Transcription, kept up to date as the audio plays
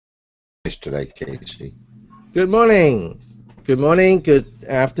Today, Casey. Good morning. Good morning, good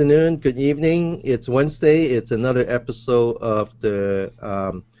afternoon, good evening. It's Wednesday. It's another episode of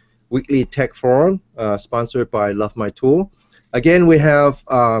the weekly tech forum sponsored by Love My Tool. Again, we have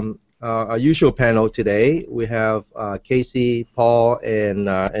our usual panel today. We have Casey, Paul,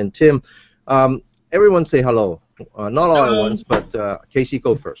 and Tim. Everyone say hello. Not all at Hello. once, but Casey,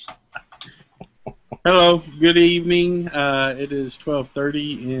 go first. Hello. Good evening. It is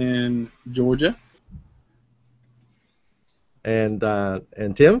 12:30 in Georgia. And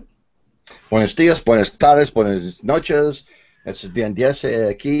Tim? Buenos dias, buenas tardes, buenas noches. Es bien diez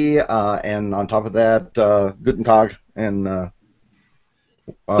aquí, and on top of that, guten tag and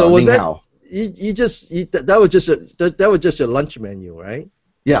So was ni that hao. that was just your lunch menu, right?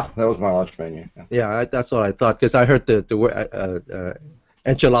 Yeah, that was my lunch menu. Yeah. Yeah, that's what I thought because I heard the word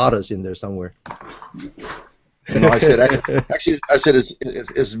enchiladas in there somewhere. No, I said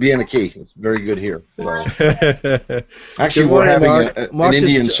it's bien aquí. It's very good here. So, actually, Good we're morning, having Mark. an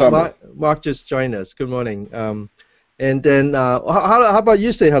Indian summer. Mark just joined us. Good morning. And then how about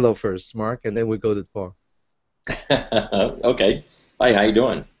you say hello first, Mark, and then we go to Paul. Okay. Hi, how you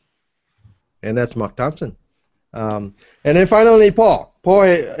doing? And that's Mark Thompson. And then finally, Paul. Paul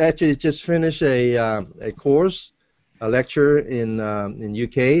actually just finished a course, a lecture in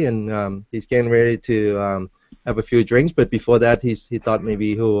UK, and he's getting ready to have a few drinks. But before that, he thought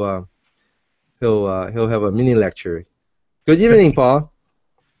maybe he'll have a mini lecture. Good evening, Paul.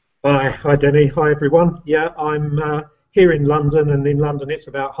 Hi, Denny. Hi, everyone. Yeah, I'm here in London, and in London it's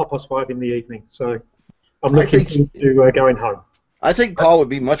about 5:30 in the evening. So I'm looking forward to going home. I think Paul would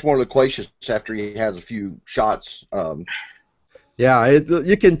be much more loquacious after he has a few shots. Yeah,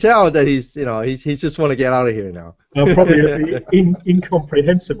 you can tell that he's just want to get out of here now. Probably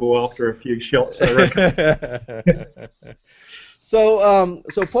incomprehensible after a few shots, I reckon. So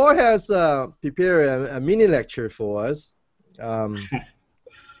Paul has prepared a mini lecture for us.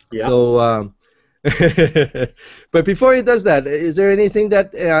 Yeah. So, but before he does that, is there anything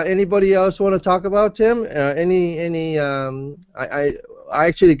that anybody else want to talk about, Tim? I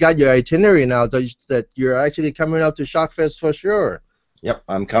actually got your itinerary now that you're actually coming out to Shockfest for sure. Yep,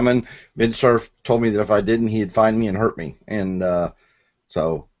 I'm coming. Midsurf told me that if I didn't, he'd find me and hurt me, and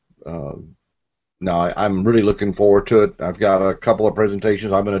so no, I'm really looking forward to it. I've got a couple of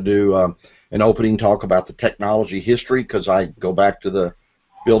presentations. I'm going to do an opening talk about the technology history because I go back to the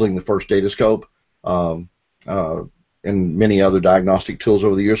building the first datascope and many other diagnostic tools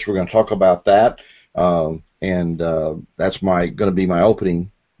over the years. So we're going to talk about that, and that's going to be my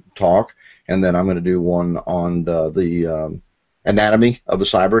opening talk. And then I'm going to do one on the anatomy of a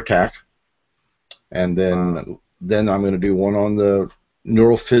cyber attack, and then I'm going to do one on the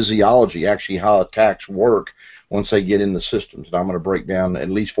neurophysiology, actually how attacks work once they get in the systems. And I'm going to break down at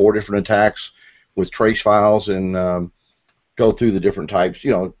least 4 different attacks with trace files and go through the different types.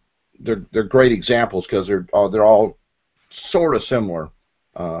 You know, they're great examples because they're all sort of similar,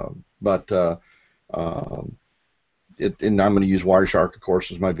 but and I'm going to use Wireshark, of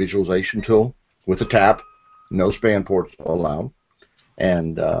course, as my visualization tool with a tap, no span ports allowed,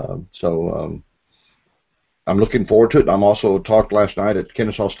 and so I'm looking forward to it. I'm also talked last night at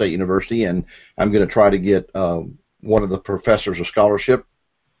Kennesaw State University, and I'm going to try to get one of the professors of scholarship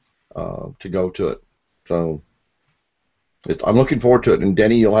to go to it. So I'm looking forward to it. And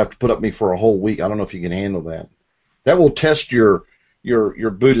Denny, you'll have to put up with me for a whole week. I don't know if you can handle that. That will test your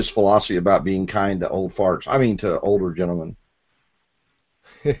Buddhist philosophy about being kind to old farts. I mean, to older gentlemen.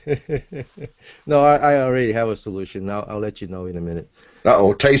 No, I already have a solution. I'll let you know in a minute.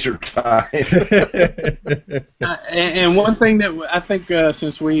 Uh-oh, taser time. And one thing that I think,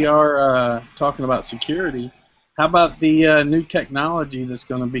 since we are talking about security, how about the new technology that's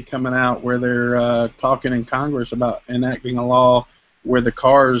going to be coming out where they're talking in Congress about enacting a law where the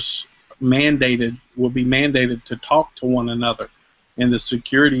cars will be mandated to talk to one another, and the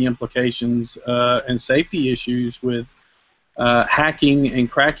security implications and safety issues with hacking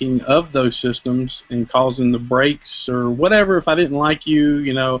and cracking of those systems and causing the brakes or whatever. If I didn't like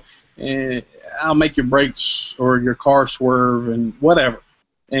you, I'll make your brakes or your car swerve and whatever.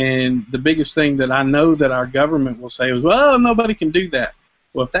 And the biggest thing that I know that our government will say is, well, nobody can do that.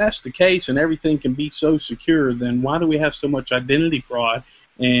 Well, if that's the case and everything can be so secure, then why do we have so much identity fraud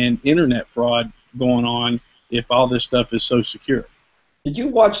and internet fraud going on if all this stuff is so secure? Did you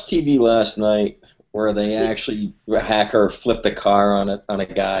watch TV last night where they actually a hacker flipped a car on a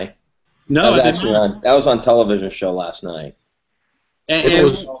guy? No, that was on television show last night. And it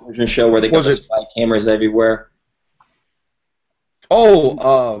was a television show where they got the spy cameras everywhere.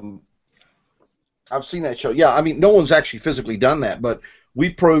 Oh, I've seen that show. Yeah, I mean, no one's actually physically done that, but we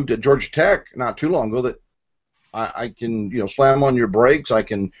proved at Georgia Tech not too long ago that I can, slam on your brakes. I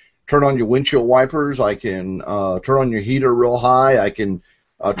can turn on your windshield wipers. I can turn on your heater real high. I can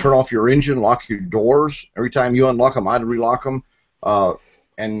turn off your engine, lock your doors. Every time you unlock them, I'd relock them.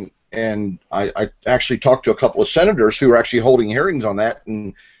 And I actually talked to a couple of senators who were actually holding hearings on that,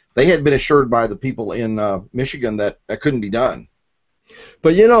 and they had been assured by the people in Michigan that couldn't be done.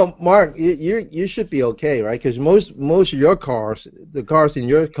 But Mark, you should be okay, right? Because most of your cars, the cars in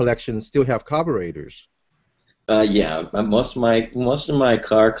your collection, still have carburetors. Yeah, most of my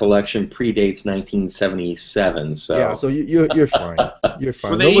car collection predates 1977. So yeah, so you're fine. You're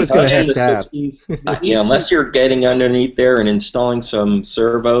fine. Well, Nobody's gonna hack that. Yeah, unless you're getting underneath there and installing some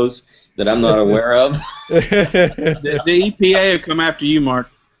servos that I'm not aware of. The EPA will come after you, Mark.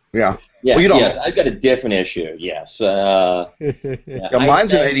 Yeah. Yes, well, yes, I've got a different issue. Yes. Yeah,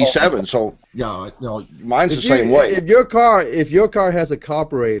 mine's an '87, so mine's the same way. If your car has a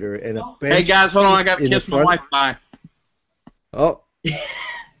carburetor and a bench. Hey guys, hold on, I got to kiss my wife bye. Oh.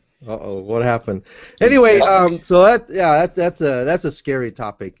 Uh-oh, what happened? Anyway, so that's a scary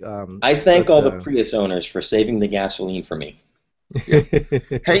topic. I thank all the Prius owners for saving the gasoline for me. Yeah.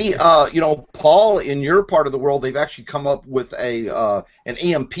 Hey, Paul, in your part of the world, they've actually come up with an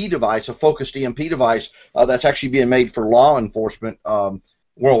EMP device, a focused EMP device that's actually being made for law enforcement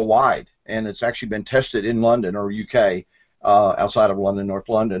worldwide, and it's actually been tested in London or UK, outside of London, North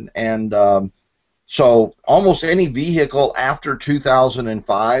London, and so almost any vehicle after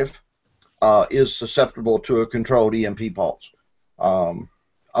 2005 is susceptible to a controlled EMP pulse.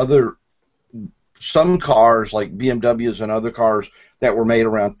 Some cars like BMWs and other cars that were made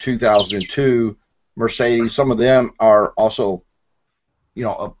around 2002, Mercedes, some of them are also,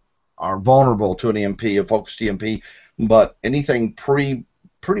 are vulnerable to an EMP, a focused EMP. But anything pretty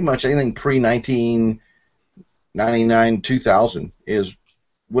much anything pre 1999, 2000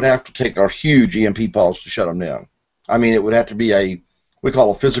 would have to take a huge EMP pulse to shut them down. I mean, it would have to be we call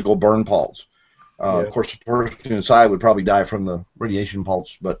a physical burn pulse. Of course, the person inside would probably die from the radiation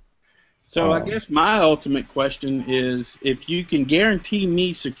pulse, but. So I guess my ultimate question is, if you can guarantee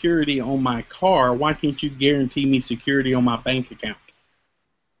me security on my car, why can't you guarantee me security on my bank account?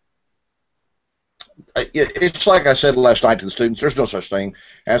 It's like I said last night to the students, there's no such thing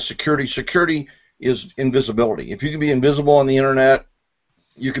as security. Security is invisibility. If you can be invisible on the internet,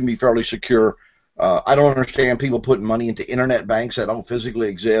 you can be fairly secure. I don't understand people putting money into internet banks that don't physically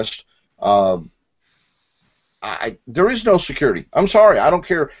exist. There is no security. I'm sorry. I don't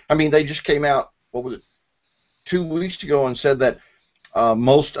care. I mean, they just came out, 2 weeks ago and said that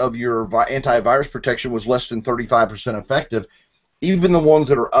most of your antivirus protection was less than 35% effective. Even the ones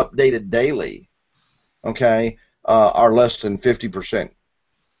that are updated daily, okay, are less than 50%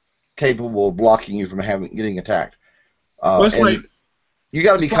 capable of blocking you from getting attacked. And you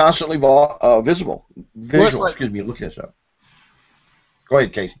got to be constantly visual. Excuse me, looking this up. Go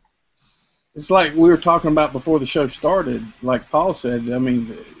ahead, Casey. It's like we were talking about before the show started. Like Paul said, I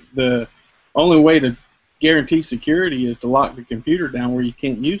mean, the only way to guarantee security is to lock the computer down where you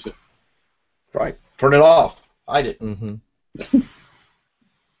can't use it. Right. Turn it off. Hide it. Mm-hmm.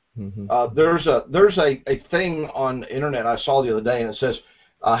 There's a thing on the internet I saw the other day, and it says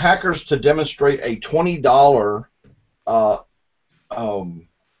hackers to demonstrate a $20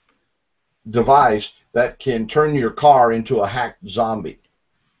 device that can turn your car into a hacked zombie.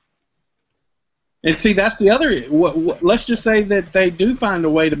 And see, that's the other. Let's just say that they do find a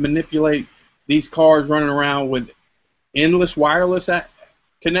way to manipulate these cars running around with endless wireless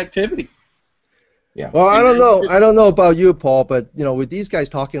connectivity. Yeah. Well, I don't know. I don't know about you, Paul, but with these guys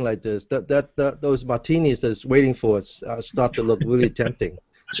talking like this, those martinis that's waiting for us start to look really tempting.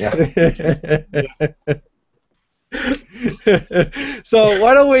 Yeah. So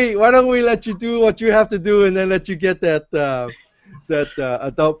why don't we let you do what you have to do, and then let you get that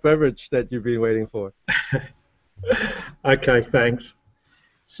adult beverage that you've been waiting for. Okay, thanks.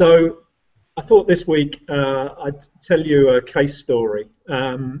 So I thought this week I'd tell you a case story.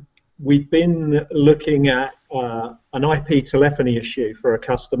 We've been looking at an IP telephony issue for a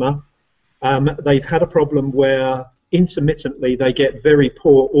customer. They've had a problem where intermittently they get very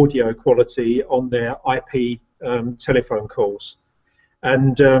poor audio quality on their IP telephone calls.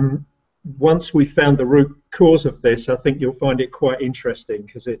 And once we found the root cause of this, I think you'll find it quite interesting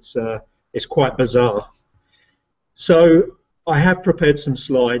because it's quite bizarre. So I have prepared some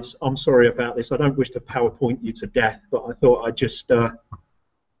slides. I'm sorry about this. I don't wish to PowerPoint you to death, but I thought I'd just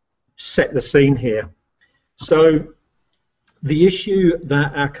set the scene here. So the issue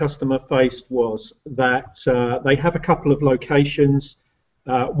that our customer faced was that they have a couple of locations,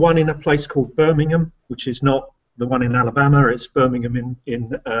 one in a place called Birmingham, which is not the one in Alabama, it's Birmingham in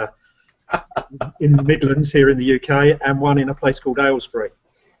the Midlands here in the UK, and one in a place called Aylesbury.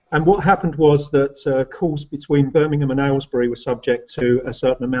 And what happened was that calls between Birmingham and Aylesbury were subject to a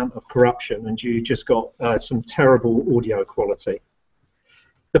certain amount of corruption, and you just got some terrible audio quality.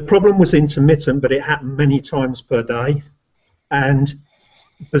 The problem was intermittent, but it happened many times per day, and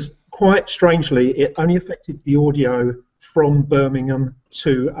quite strangely, it only affected the audio from Birmingham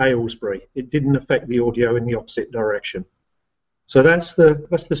to Aylesbury. It didn't affect the audio in the opposite direction. So that's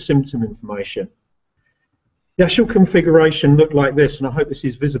the symptom information. The actual configuration looked like this, and I hope this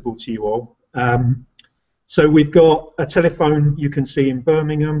is visible to you all. So we've got a telephone you can see in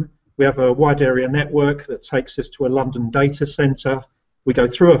Birmingham. We have a wide area network that takes us to a London data center. We go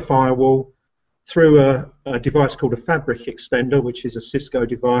through a firewall, through a device called a fabric extender, which is a Cisco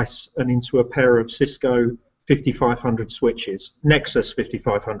device, and into a pair of Cisco 5500 switches, Nexus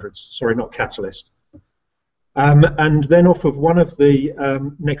 5500s, sorry, not Catalyst. And then off of one of the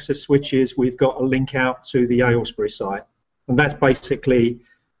Nexus switches, we've got a link out to the Aylesbury site. And that's basically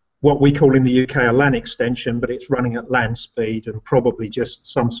what we call in the UK a LAN extension, but it's running at LAN speed and probably just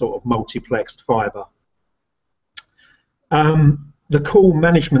some sort of multiplexed fiber. The call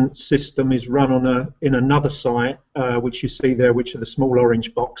management system is run in another site, which you see there, which are the small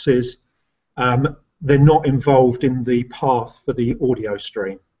orange boxes. They're not involved in the path for the audio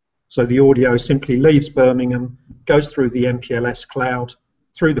stream. So the audio simply leaves Birmingham, goes through the MPLS cloud,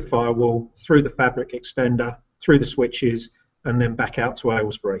 through the firewall, through the fabric extender, through the switches, and then back out to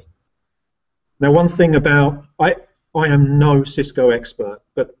Aylesbury. Now, one thing about, I am no Cisco expert,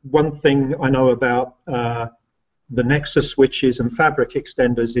 but one thing I know about the Nexus switches and fabric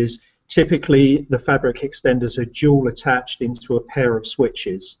extenders is typically the fabric extenders are dual attached into a pair of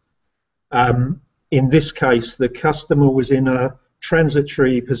switches. In this case, the customer was in a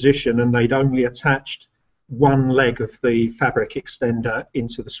transitory position and they'd only attached one leg of the fabric extender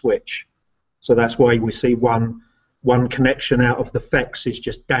into the switch. So that's why we see one connection out of the FEX is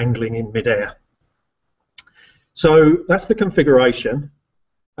just dangling in midair. So that's the configuration.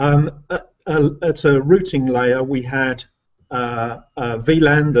 At a routing layer, we had a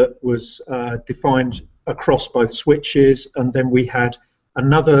VLAN that was defined across both switches, and then we had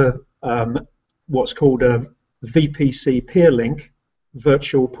another what's called a VPC peer link,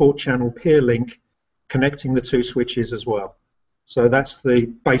 virtual port channel peer link, connecting the two switches as well. So that's the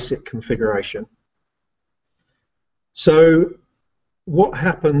basic configuration. So what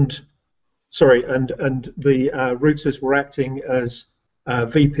happened, sorry, and the routers were acting as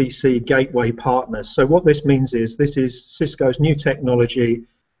VPC gateway partners. So what this means is this is Cisco's new technology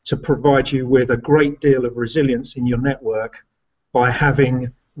to provide you with a great deal of resilience in your network by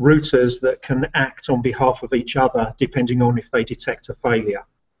having routers that can act on behalf of each other depending on if they detect a failure.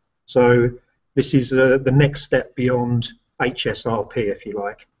 So this is the next step beyond HSRP, if you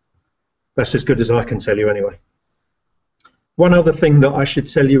like. That's as good as I can tell you anyway. One other thing that I should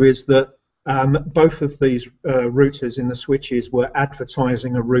tell you is that both of these routers in the switches were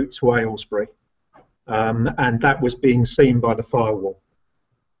advertising a route to Aylesbury, and that was being seen by the firewall.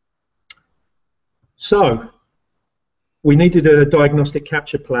 So we needed a diagnostic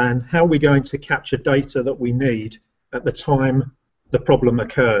capture plan. How are we going to capture data that we need at the time the problem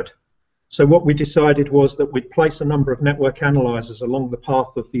occurred? So what we decided was that we'd place a number of network analyzers along the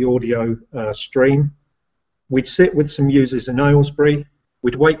path of the audio stream. We'd sit with some users in Aylesbury.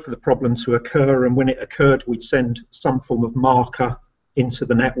 We'd wait for the problem to occur, and when it occurred, we'd send some form of marker into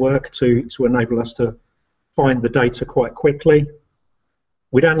the network to enable us to find the data quite quickly.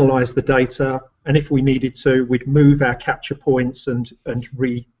 We'd analyze the data, and if we needed to, we'd move our capture points and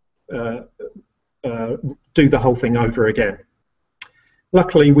do the whole thing over again.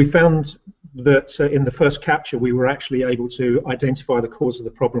 Luckily, we found that in the first capture, we were actually able to identify the cause of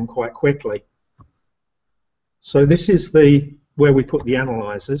the problem quite quickly. So this is where we put the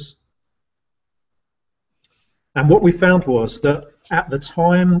analyzers. And what we found was that at the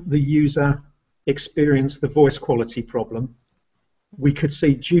time the user experienced the voice quality problem, we could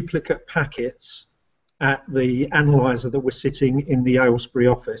see duplicate packets at the analyzer that was sitting in the Aylesbury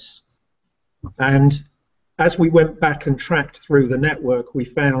office. And as we went back and tracked through the network, we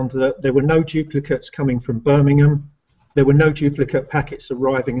found that there were no duplicates coming from Birmingham, there were no duplicate packets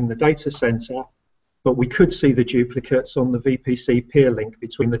arriving in the data center, but we could see the duplicates on the VPC peer link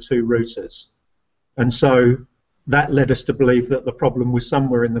between the two routers. And so that led us to believe that the problem was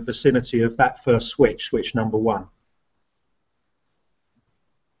somewhere in the vicinity of that first switch, switch number 1.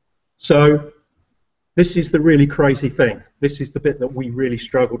 So this is the really crazy thing. This is the bit that we really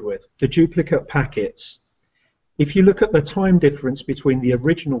struggled with. The duplicate packets. If you look at the time difference between the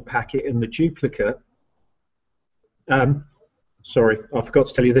original packet and the duplicate, Sorry, I forgot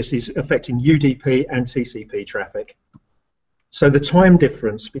to tell you this is affecting UDP and TCP traffic. So the time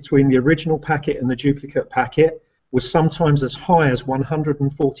difference between the original packet and the duplicate packet was sometimes as high as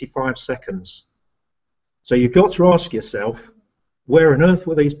 145 seconds. So you've got to ask yourself, where on earth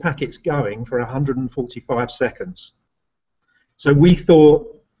were these packets going for 145 seconds? So we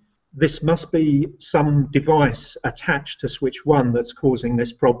thought this must be some device attached to switch 1 that's causing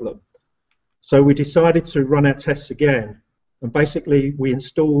this problem. So we decided to run our tests again, and basically we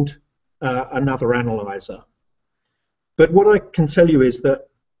installed another analyzer. But what I can tell you is that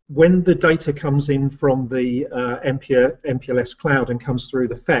when the data comes in from the MPLS cloud and comes through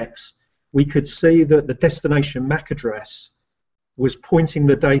the FEX, we could see that the destination MAC address was pointing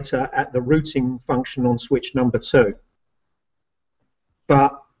the data at the routing function on switch number 2.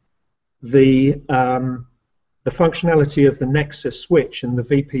 But the functionality of the Nexus switch and the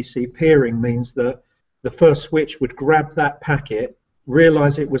VPC peering means that the first switch would grab that packet,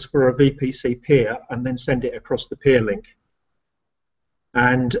 realize it was for a VPC peer, and then send it across the peer link.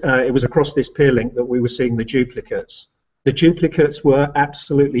 And it was across this peer link that we were seeing the duplicates. The duplicates were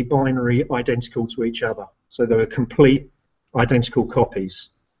absolutely binary identical to each other. So they were complete identical copies.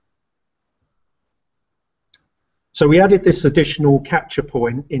 So we added this additional capture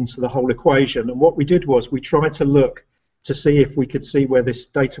point into the whole equation, and what we did was we tried to look to see if we could see where this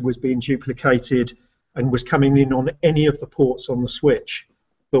data was being duplicated and was coming in on any of the ports on the switch,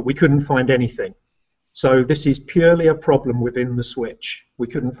 but we couldn't find anything. So this is purely a problem within the switch. We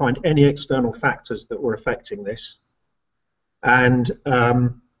couldn't find any external factors that were affecting this. And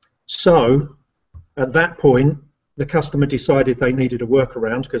so at that point, the customer decided they needed a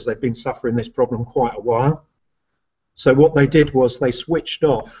workaround because they'd been suffering this problem quite a while. So what they did was they switched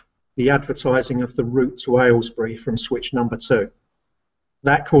off the advertising of the route to Aylesbury from switch number 2.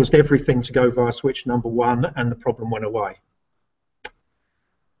 That caused everything to go via switch number 1, and the problem went away.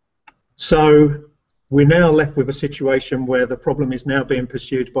 So we're now left with a situation where the problem is now being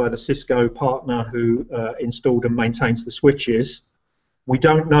pursued by the Cisco partner who installed and maintains the switches. We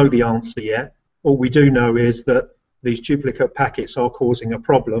don't know the answer yet. All we do know is that these duplicate packets are causing a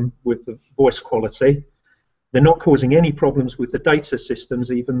problem with the voice quality. They're not causing any problems with the data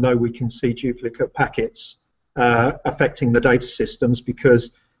systems, even though we can see duplicate packets affecting the data systems,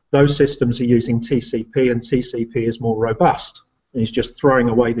 because those systems are using TCP, and TCP is more robust and is just throwing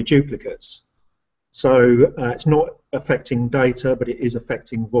away the duplicates. So it's not affecting data, but it is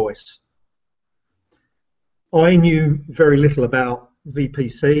affecting voice. I knew very little about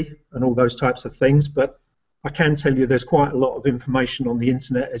VPC and all those types of things, but I can tell you there's quite a lot of information on the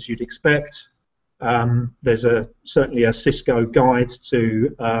internet, as you'd expect. There's certainly a Cisco guide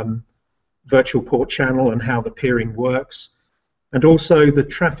to virtual port channel and how the peering works. And also the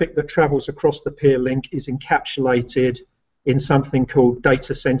traffic that travels across the peer link is encapsulated in something called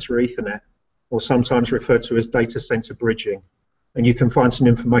data center Ethernet, or sometimes referred to as data center bridging. And you can find some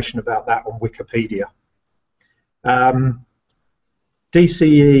information about that on Wikipedia.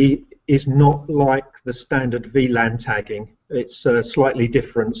 DCE is not like the standard VLAN tagging. It's slightly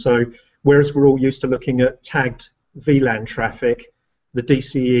different. So whereas we're all used to looking at tagged VLAN traffic, the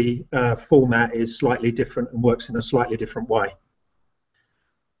DCE format is slightly different and works in a slightly different way.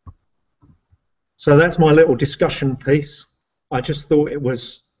 So that's my little discussion piece. I just thought it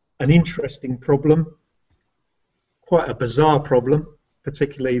was an interesting problem, quite a bizarre problem,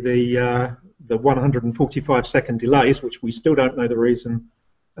 particularly the 145-second delays, which we still don't know the reason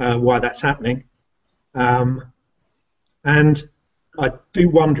why that's happening. And I do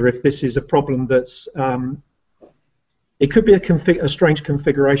wonder if this is a problem that's, it could be a strange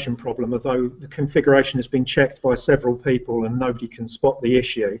configuration problem, although the configuration has been checked by several people and nobody can spot the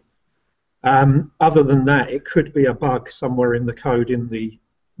issue. Other than that, it could be a bug somewhere in the code in the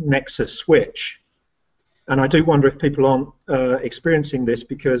Nexus switch. And I do wonder if people aren't experiencing this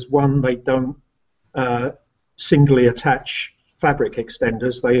because, one, they don't singly attach fabric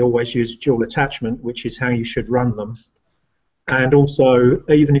extenders. They always use dual attachment, which is how you should run them. And also,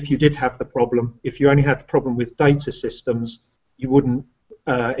 even if you did have the problem, if you only had the problem with data systems, you wouldn't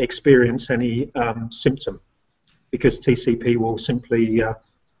experience any symptom, because TCP will simply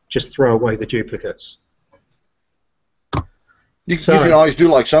just throw away the duplicates. You can always do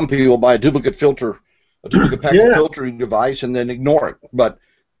like some people, buy a duplicate filter, a duplicate packet filtering device, and then ignore it. But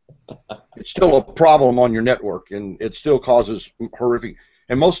it's still a problem on your network, and it still causes horrific.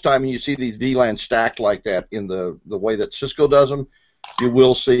 And most of the time, when you see these VLANs stacked like that in the way that Cisco does them, you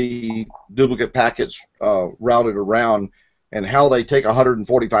will see duplicate packets routed around, and how they take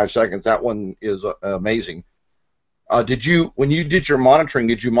 145 seconds. That one is amazing. When you did your monitoring,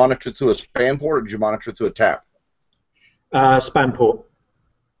 did you monitor through a span port or did you monitor through a tap? Spam port.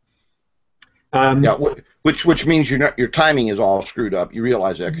 Yeah, which means your timing is all screwed up. You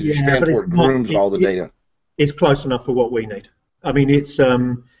realize that because your Yeah, spam but it's port not. grooms all the data. It's close enough for what we need. I mean, it's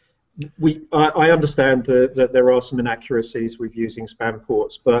I understand that there are some inaccuracies with using spam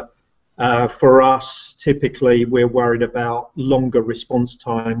ports, but for us, typically we're worried about longer response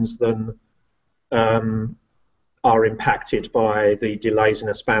times than are impacted by the delays in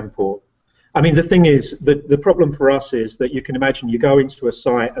a spam port. I mean, the thing is, the problem for us is that you can imagine you go into a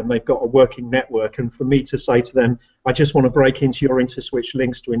site and they've got a working network, and for me to say to them, I just want to break into your interswitch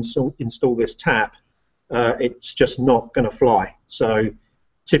links to install this tap, it's just not going to fly. So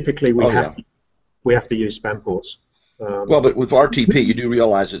typically we have to use spam ports. Well, but with RTP, you do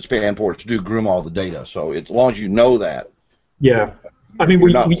realize that spam ports do groom all the data. So as long as you know that. Yeah, I mean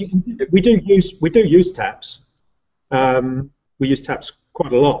we do use taps. We use taps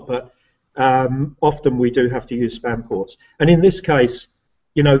quite a lot, but often we do have to use spam ports. And in this case,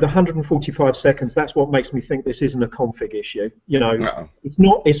 you know, the 145 seconds, that's what makes me think this isn't a config issue. You know, it's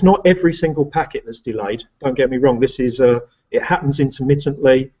not every single packet that's delayed. Don't get me wrong. This is it happens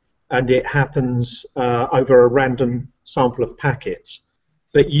intermittently, and it happens over a random sample of packets.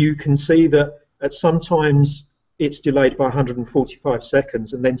 But you can see that at sometimes it's delayed by 145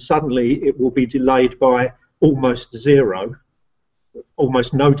 seconds, and then suddenly it will be delayed by almost zero,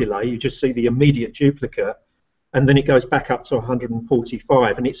 almost no delay. You just see the immediate duplicate, and then it goes back up to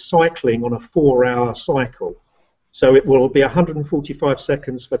 145, and it's cycling on a 4-hour cycle. So it will be 145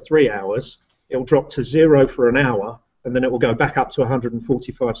 seconds for 3 hours, it'll drop to 0 for an hour, and then it will go back up to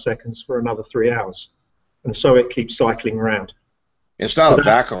 145 seconds for another 3 hours. And so it keeps cycling around. It's not a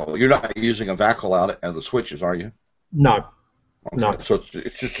VACL. You're not using a VACL out of the switches, are you? No. Okay. No. So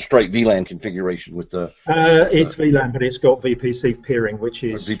it's just a straight VLAN configuration with the. It's VLAN, but it's got VPC peering, which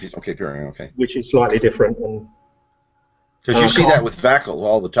is peering. Okay. Which is slightly different. Because you see that with VACLs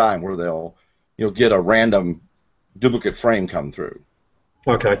all the time, where you'll get a random duplicate frame come through.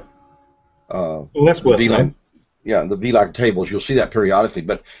 Okay. Well, that's worth VLAN. Yeah, the VLAN tables, you'll see that periodically,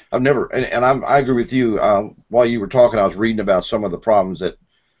 but I've never, and I agree with you. While you were talking, I was reading about some of the problems that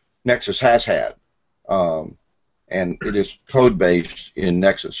Nexus has had, and it is code-based in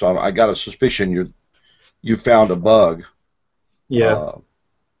Nexus. So I got a suspicion you found a bug. Yeah.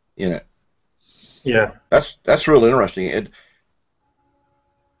 In it. Yeah. That's real interesting.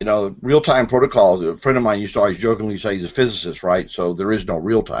 Real-time protocols. A friend of mine used to always jokingly say he's a physicist, right? So there is no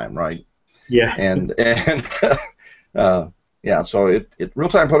real-time, right? Yeah. And yeah, so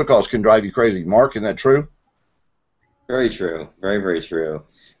real-time protocols can drive you crazy. Mark, isn't that true? Very true. Very, very true.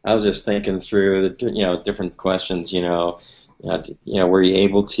 I was just thinking through the different questions. Were you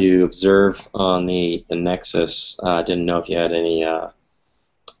able to observe on the Nexus? I didn't know if you had any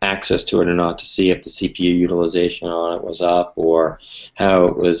access to it or not to see if the CPU utilization on it was up or how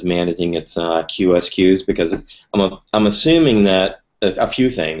it was managing its QSQs. Because I'm assuming that a few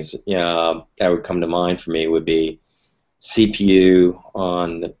things that would come to mind for me would be CPU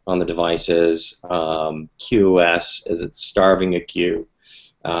on the devices, QoS, is it starving a queue?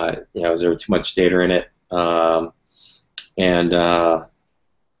 Is there too much data in it? And the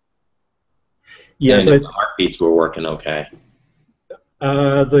heartbeats were working okay.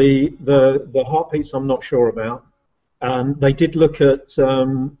 The heartbeats I'm not sure about. They did look at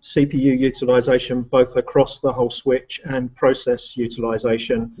CPU utilization both across the whole switch and process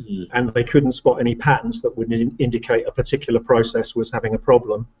utilization, and they couldn't spot any patterns that would indicate a particular process was having a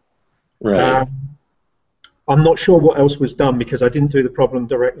problem. Right. I'm not sure what else was done because I didn't do the problem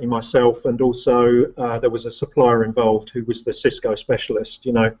directly myself, and also there was a supplier involved who was the Cisco specialist.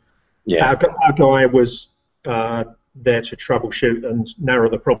 Yeah. Our guy was there to troubleshoot and narrow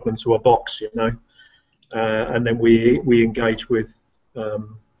the problem to a box. And then we engage with a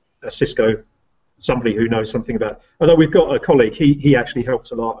Cisco, somebody who knows something about. Although we've got a colleague, he actually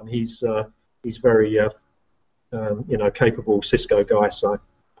helped a lot, and he's very capable Cisco guy. So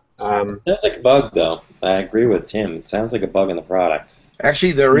sounds like a bug, though. I agree with Tim. It sounds like a bug in the product.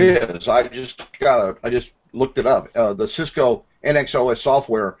 Actually, there is. I just looked it up. The Cisco NXOS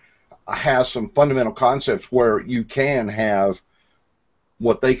software has some fundamental concepts where you can have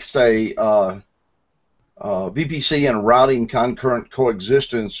what they say. VPC and routing concurrent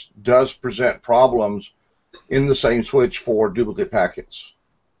coexistence does present problems in the same switch for duplicate packets.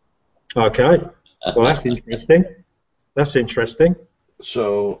 Okay, well that's interesting. That's interesting.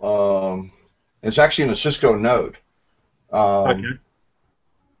 So it's actually in a Cisco node. Okay.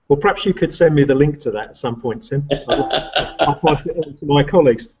 Well, perhaps you could send me the link to that at some point, Tim. I'll pass it on to my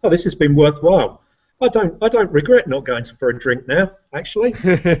colleagues. Oh, this has been worthwhile. I don't regret not going for a drink now, actually.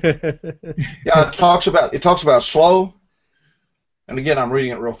 Yeah, it talks about slow and again, I'm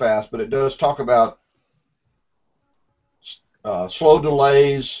reading it real fast, but it does talk about slow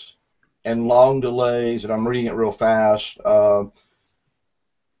delays and long delays, and I'm reading it real fast.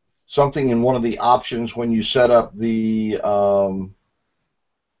 Something in one of the options when you set up the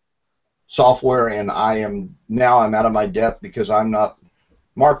software, and I'm out of my depth because I'm not.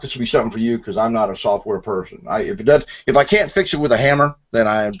 Mark, this would be something for you because I'm not a software person. If I can't fix it with a hammer, then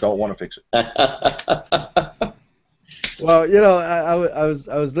I don't want to fix it. Well, you know, I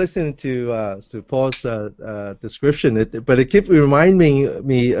was listening to Paul's description, but it kept reminding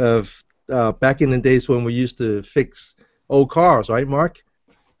me of back in the days when we used to fix old cars, right, Mark?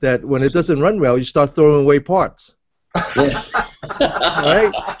 That when it doesn't run well, you start throwing away parts.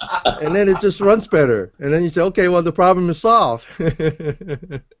 Right? And then it just runs better. And then you say, okay, well, the problem is solved.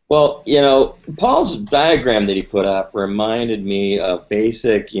 Well, you know, Paul's diagram that he put up reminded me of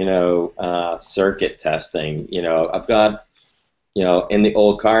basic, you know, circuit testing. You know, I've got, you know, in the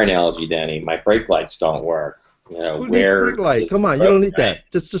old car analogy, Danny, my brake lights don't work. You know, Who needs brake light? Come on, you don't need right?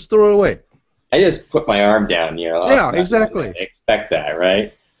 that. Just throw it away. I just put my arm down, you know. Yeah, exactly. I expect that,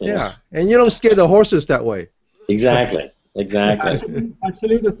 right? Yeah, and you don't scare the horses that way. Exactly. Exactly. I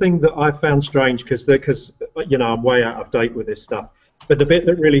tell you the thing that I found strange, because you know, I'm way out of date with this stuff. But the bit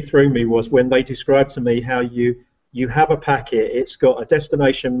that really threw me was when they described to me how you have a packet, it's got a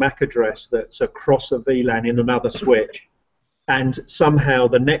destination MAC address that's across a VLAN in another switch, and somehow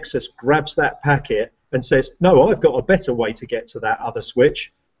the Nexus grabs that packet and says, no, I've got a better way to get to that other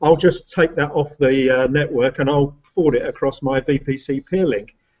switch. I'll just take that off the network and I'll forward it across my VPC peer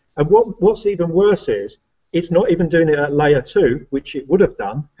link. And what's even worse is, it's not even doing it at layer 2, which it would have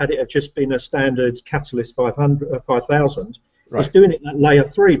done had it just been a standard Catalyst 5000. Right. It's doing it at layer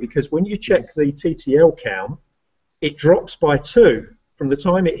 3 because when you check the TTL count, it drops by 2 from the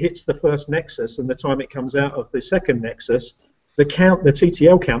time it hits the first nexus and the time it comes out of the second nexus. The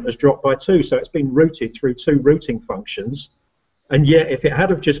TTL count has dropped by 2, so it's been routed through 2 routing functions. And yet, if it had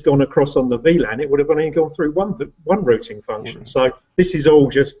have just gone across on the VLAN, it would have only gone through one routing function. So this is all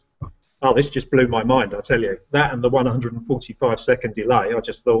just. Oh, this just blew my mind, I tell you. That and the 145-second delay, I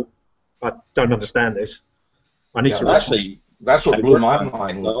just thought, I don't understand this. I need to actually. That's what blew my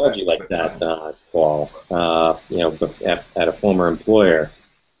mind. Technology like that, Paul. You know, at a former employer,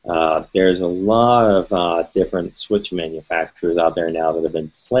 there's a lot of different switch manufacturers out there now that have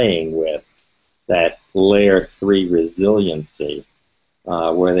been playing with that layer 3 resiliency,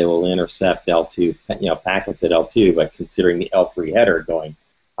 where they will intercept L2, you know, packets at L2, but considering the L3 header going.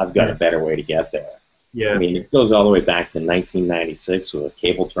 I've got a better way to get there. Yeah. I mean, it goes all the way back to 1996 with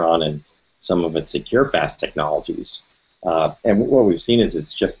Cabletron and some of its secure fast technologies. And what we've seen is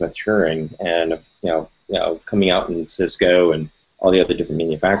it's just maturing and you know coming out in Cisco and all the other different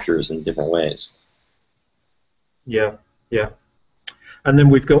manufacturers in different ways. Yeah, yeah. And then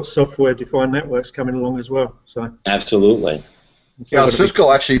we've got software-defined networks coming along as well. So absolutely. Yeah,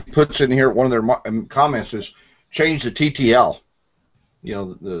 Cisco actually puts in here one of their comments is change the TTL. You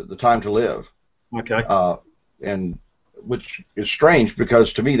know, the time to live. Okay. And which is strange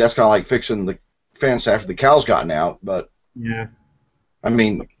because to me that's kind of like fixing the fence after the cow's gotten out. But yeah, I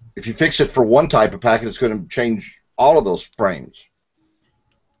mean, if you fix it for one type of packet, it's going to change all of those frames.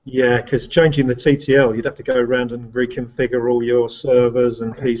 Yeah, because changing the TTL, you'd have to go around and reconfigure all your servers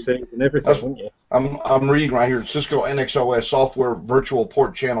and PCs and everything, wouldn't you? I'm reading right here, Cisco NXOS Software Virtual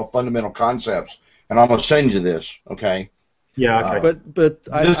Port Channel Fundamental Concepts, and I'm going to send you this, okay? Yeah, okay. But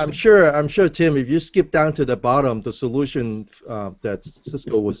I'm sure, Tim, if you skip down to the bottom, the solution that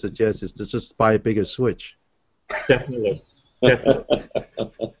Cisco would suggest is to just buy a bigger switch. Definitely. Definitely.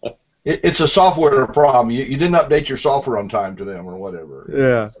 It's a software problem. You didn't update your software on time to them or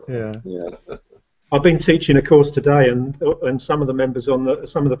whatever. Yeah. I've been teaching a course today, and some of the members some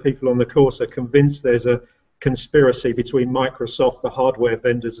of the people on the course are convinced there's a conspiracy between Microsoft, the hardware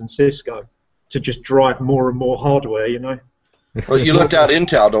vendors, and Cisco to just drive more and more hardware. You know. Well, you left out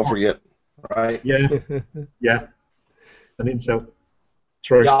Intel, don't forget, right? Yeah, yeah, and Intel.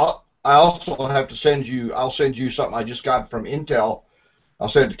 True. Yeah, I also have to send you. I'll send you something I just got from Intel. I'll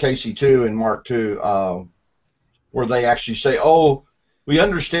send it to KC2 and Mark 2, where they actually say, "Oh, we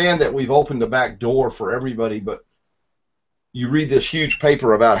understand that we've opened the back door for everybody, but you read this huge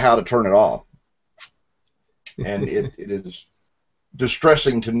paper about how to turn it off, and it is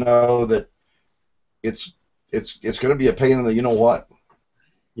distressing to know that it's going to be a pain in the you-know-what."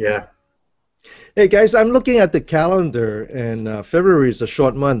 Yeah. Hey guys, I'm looking at the calendar, and February is a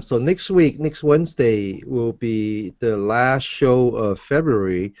short month. So next week, next Wednesday, will be the last show of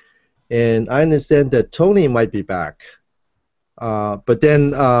February, and I understand that Tony might be back. But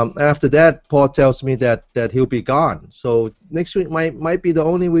then after that, Paul tells me that he'll be gone. So next week might be the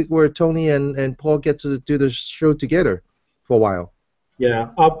only week where Tony and Paul get to do the show together for a while. Yeah,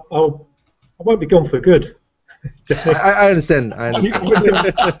 I won't be gone for good. I understand. I understand.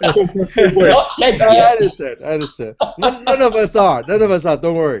 Not dead I yet. understand. I understand. None of us are. None of us are.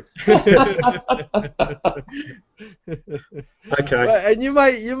 Don't worry. Okay. And you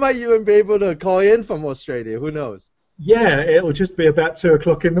might even be able to call in from Australia. Who knows? Yeah, it'll just be about 2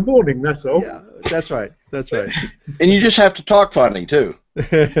 o'clock in the morning. That's all. Yeah, that's right. That's right. And you just have to talk funny too.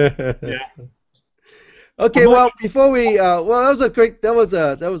 Yeah. Okay, well, before we, that was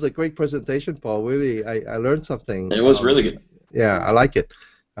a great presentation, Paul. Really, I learned something. It was really good. Yeah, I like it.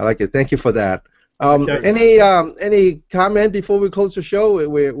 I like it. Thank you for that. Okay. Any comment before we close the show?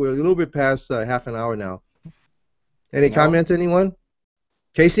 We're a little bit past half an hour now. Any comments, anyone?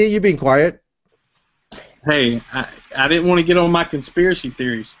 Casey, you've been quiet. Hey, I didn't want to get on my conspiracy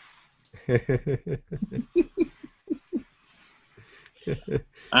theories.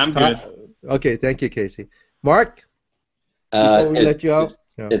 I'm good. Okay, thank you, Casey. Mark, Uh, before we it- let you out.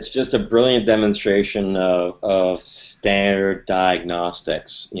 Yeah. It's just a brilliant demonstration of standard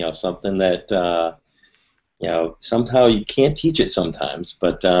diagnostics. You know, something that you know, somehow you can't teach it sometimes,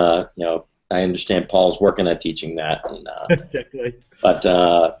 but you know, I understand Paul's working at teaching that. And, Definitely. but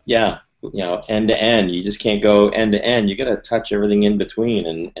yeah, you know, end to end, you just can't go end to end. You got to touch everything in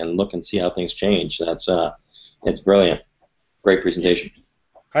between and look and see how things change. That's it's brilliant. Great presentation.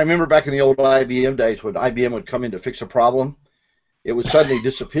 I remember back in the old IBM days when IBM would come in to fix a problem, it would suddenly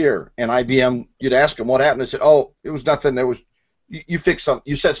disappear, and IBM, you'd ask them what happened. They said, "Oh, it was nothing. There was you fixed something.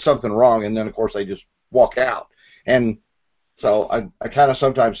 You said something wrong," and then of course they just walk out. And so I kind of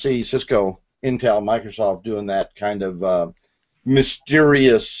sometimes see Cisco, Intel, Microsoft doing that kind of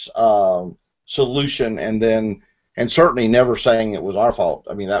mysterious solution, and certainly never saying it was our fault.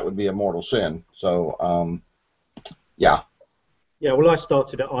 I mean, that would be a mortal sin. So yeah. Yeah, well, I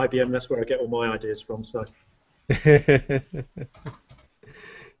started at IBM. That's where I get all my ideas from. So.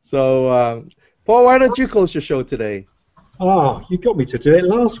 So, Paul, why don't you close your show today? Oh, you got me to do it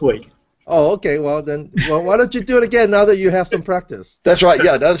last week. Oh, okay. Well, why don't you do it again now that you have some practice? That's right.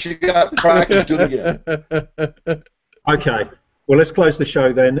 Yeah, now that you got practice, do it again. Okay. Well, let's close the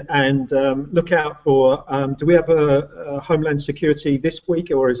show then, and look out for. Do we have a Homeland Security this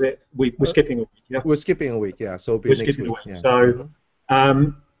week, or is it we're skipping a week? Yeah. We're skipping a week, yeah. So it'll be We're next skipping week. a week. Yeah.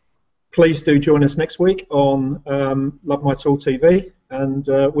 So, please do join us next week on Love My Tool TV, and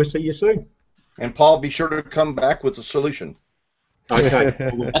we'll see you soon. And Paul, be sure to come back with a solution. Okay.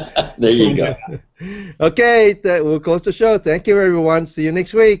 There you go. Okay, we'll close the show. Thank you, everyone. See you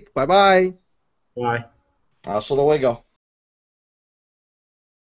next week. Bye-bye. Bye. Hasta luego.